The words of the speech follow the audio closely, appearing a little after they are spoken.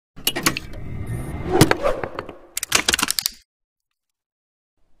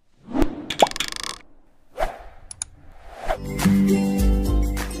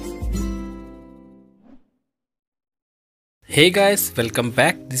Hey guys, welcome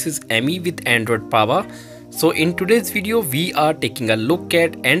back. This is Amy with Android Power. So in today's video we are taking a look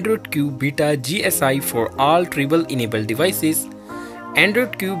at Android Q Beta GSI for all treble enabled devices.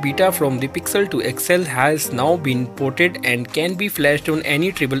 Android Q Beta from the Pixel to XL has now been ported and can be flashed on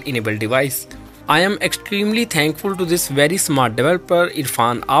any treble enabled device. I am extremely thankful to this very smart developer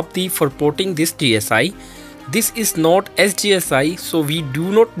Irfan Abdi for porting this GSI. This is not SGSI, so we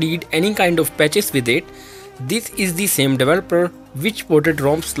do not need any kind of patches with it. This is the same developer which ported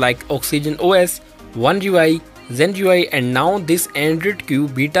ROMs like Oxygen OS, One UI, Zen UI and now this Android Q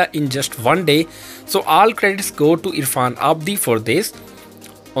Beta in just one day. So all credits go to Irfan Abdi for this.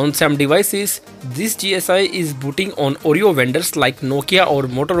 On some devices, this GSI is booting on Oreo vendors like Nokia or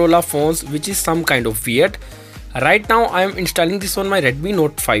Motorola phones, which is some kind of weird. Right now I am installing this on my Redmi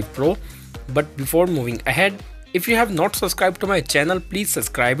Note 5 Pro. But before moving ahead, if you have not subscribed to my channel, please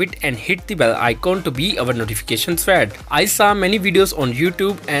subscribe it and hit the bell icon to be our notifications fed. I saw many videos on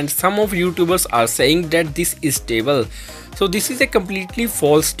YouTube and some of YouTubers are saying that this is stable. So this is a completely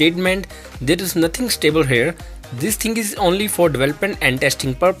false statement. There is nothing stable here. This thing is only for development and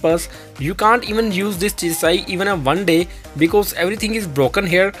testing purpose. You can't even use this GSI even a one day because everything is broken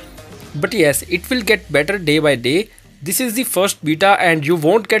here. But yes, it will get better day by day. This is the first beta and you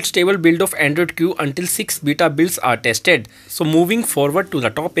won't get stable build of Android Q until 6 beta builds are tested. So moving forward to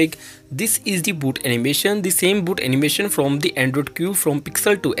the topic, this is the boot animation, the same boot animation from the Android Q from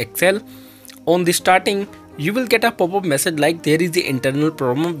Pixel to XL. On the starting, you will get a pop-up message like there is the internal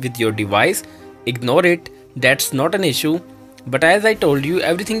problem with your device. Ignore it, that's not an issue. But as I told you,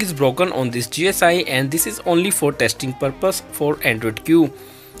 everything is broken on this GSI and this is only for testing purpose for Android Q.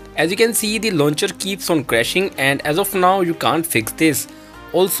 As you can see, the launcher keeps on crashing and as of now you can't fix this.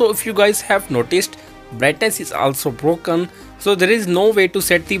 Also, if you guys have noticed, brightness is also broken, so there is no way to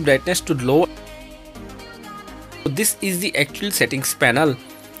set the brightness to low. So this is the actual settings panel.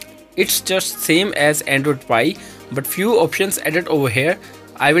 It's just same as Android Pie but few options added over here.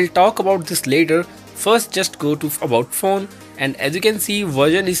 I will talk about this later. First just go to about phone and as you can see,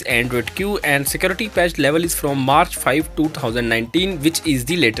 version is Android Q and security patch level is from March 5, 2019, which is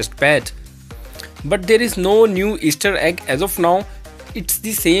the latest patch. But there is no new Easter egg as of now. It's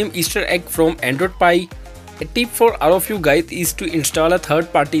the same Easter egg from Android Pie. A tip for all of you guys is to install a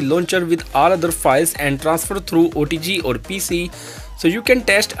third-party launcher with all other files and transfer through OTG or PC so you can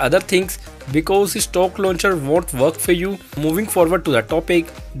test other things because the stock launcher won't work for you. Moving forward to the topic,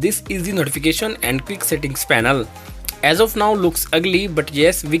 this is the notification and quick settings panel. As of now looks ugly, but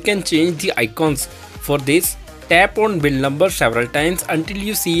yes, we can change the icons. For this, tap on build number several times until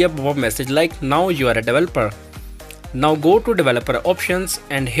you see a pop-up message like now you are a developer. Now go to developer options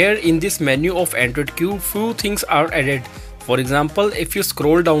and here in this menu of Android Q, few things are added. For example, if you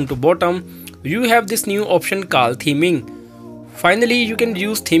scroll down to bottom, you have this new option called theming. Finally, you can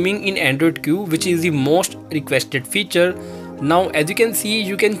use theming in Android Q, which is the most requested feature. Now as you can see,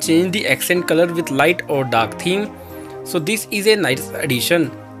 you can change the accent color with light or dark theme. So this is a nice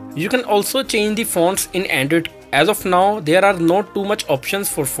addition. You can also change the fonts in Android. As of now, there are not too much options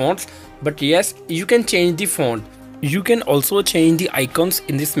for fonts, but yes, you can change the font. You can also change the icons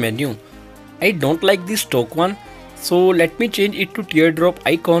in this menu. I don't like this stock one, so let me change it to teardrop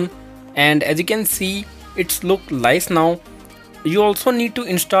icon and as you can see, it's look nice now. You also need to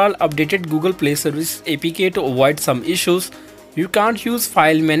install updated Google Play Service APK to avoid some issues. You can't use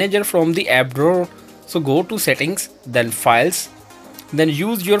file manager from the app drawer. So go to settings, then files, then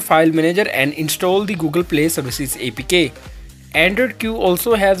use your file manager and install the Google Play Services APK. Android Q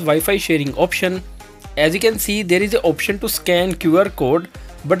also has Wi-Fi sharing option. As you can see, there is an option to scan QR code,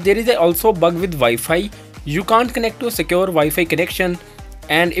 but there is also bug with Wi-Fi. You can't connect to a secure Wi-Fi connection.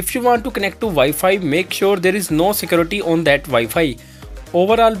 And if you want to connect to Wi-Fi, make sure there is no security on that Wi-Fi.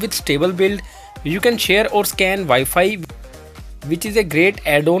 Overall, with stable build, you can share or scan Wi-Fi, which is a great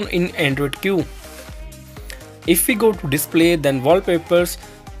add-on in Android Q. If we go to display, then wallpapers,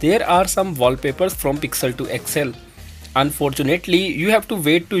 there are some wallpapers from Pixel to XL. Unfortunately, you have to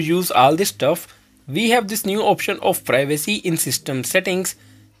wait to use all this stuff. We have this new option of privacy in system settings.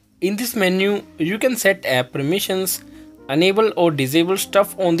 In this menu, you can set app permissions, enable or disable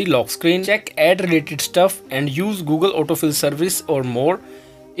stuff on the lock screen, check ad related stuff and use Google autofill service or more.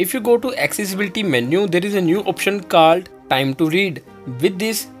 If you go to accessibility menu, there is a new option called time to read. With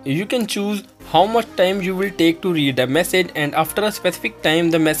this, you can choose how much time you will take to read a message and after a specific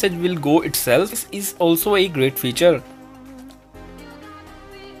time the message will go itself. This is also a great feature.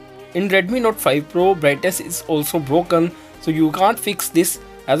 In Redmi Note 5 Pro, brightness is also broken, so you can't fix this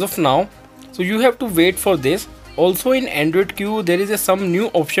as of now. So you have to wait for this. Also in Android Q, there is some new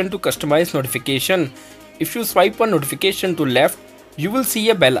option to customize notification. If you swipe a notification to left, you will see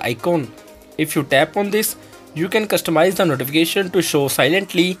a bell icon. If you tap on this, you can customize the notification to show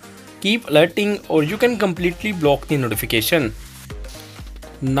silently, keep alerting, or you can completely block the notification.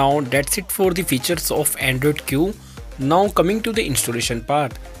 Now that's it for the features of Android Q. Now coming to the installation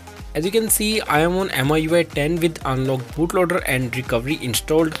part. As you can see, I am on MIUI 10 with unlocked bootloader and recovery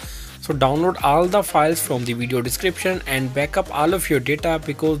installed. So download all the files from the video description and backup all of your data,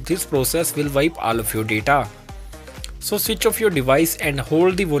 because this process will wipe all of your data. So switch off your device and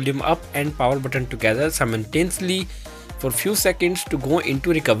hold the volume up and power button together simultaneously for few seconds to go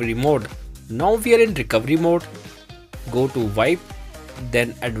into recovery mode. Now we are in recovery mode. Go to wipe,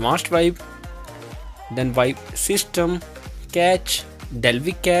 then advanced wipe, then wipe system, cache,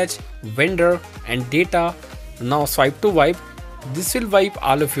 Delve cache, vendor and data. Now swipe to wipe. This will wipe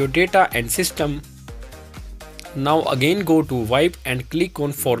all of your data and system. Now again go to wipe and click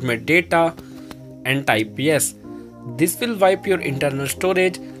on format data and type yes. This will wipe your internal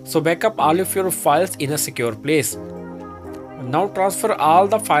storage, so backup all of your files in a secure place. Now transfer all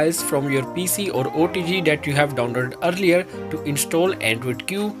the files from your PC or OTG that you have downloaded earlier to install Android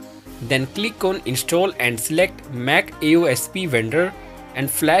Q. Then click on install and select Mac AOSP vendor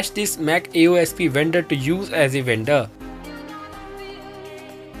and flash this Mac AOSP vendor to use as a vendor.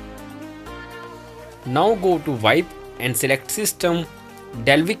 Now go to wipe and select system,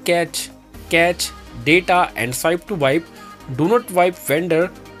 Delve cache, data and swipe to wipe. Do not wipe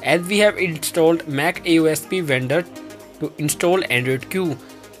vendor, as we have installed Mac AOSP vendor to install Android Q.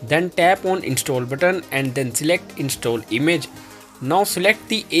 Then tap on install button and then select install image. Now select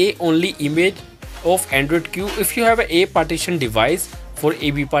the A only image of Android Q if you have a A partition device. For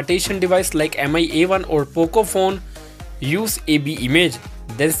AB partition device like Mi A1 or Poco phone, use AB image.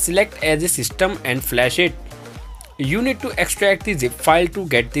 Then select as a system and flash it. You need to extract the zip file to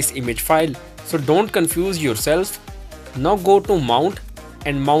get this image file, so don't confuse yourself. Now go to mount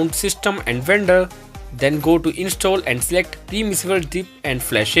and mount system and vendor. Then go to install and select permissible zip and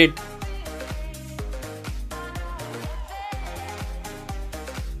flash it.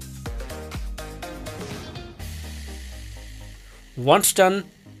 Once done,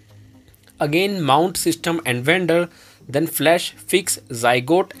 again mount system and vendor, then flash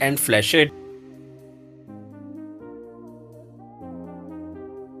FixZygote and flash it.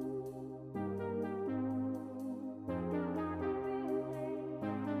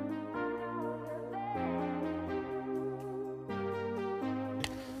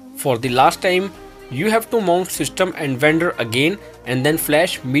 For the last time, you have to mount system and vendor again and then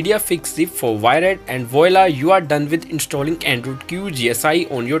flash media fix zip for wired, and voila, you are done with installing Android Q GSI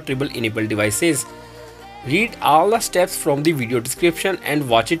on your triple enabled devices. Read all the steps from the video description and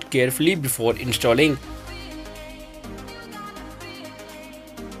watch it carefully before installing.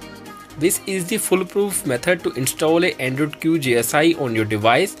 This is the foolproof method to install a Android Q GSI on your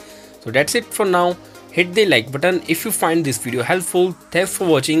device. So that's it for now. Hit the like button if you find this video helpful. Thanks for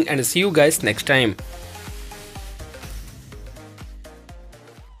watching and see you guys next time.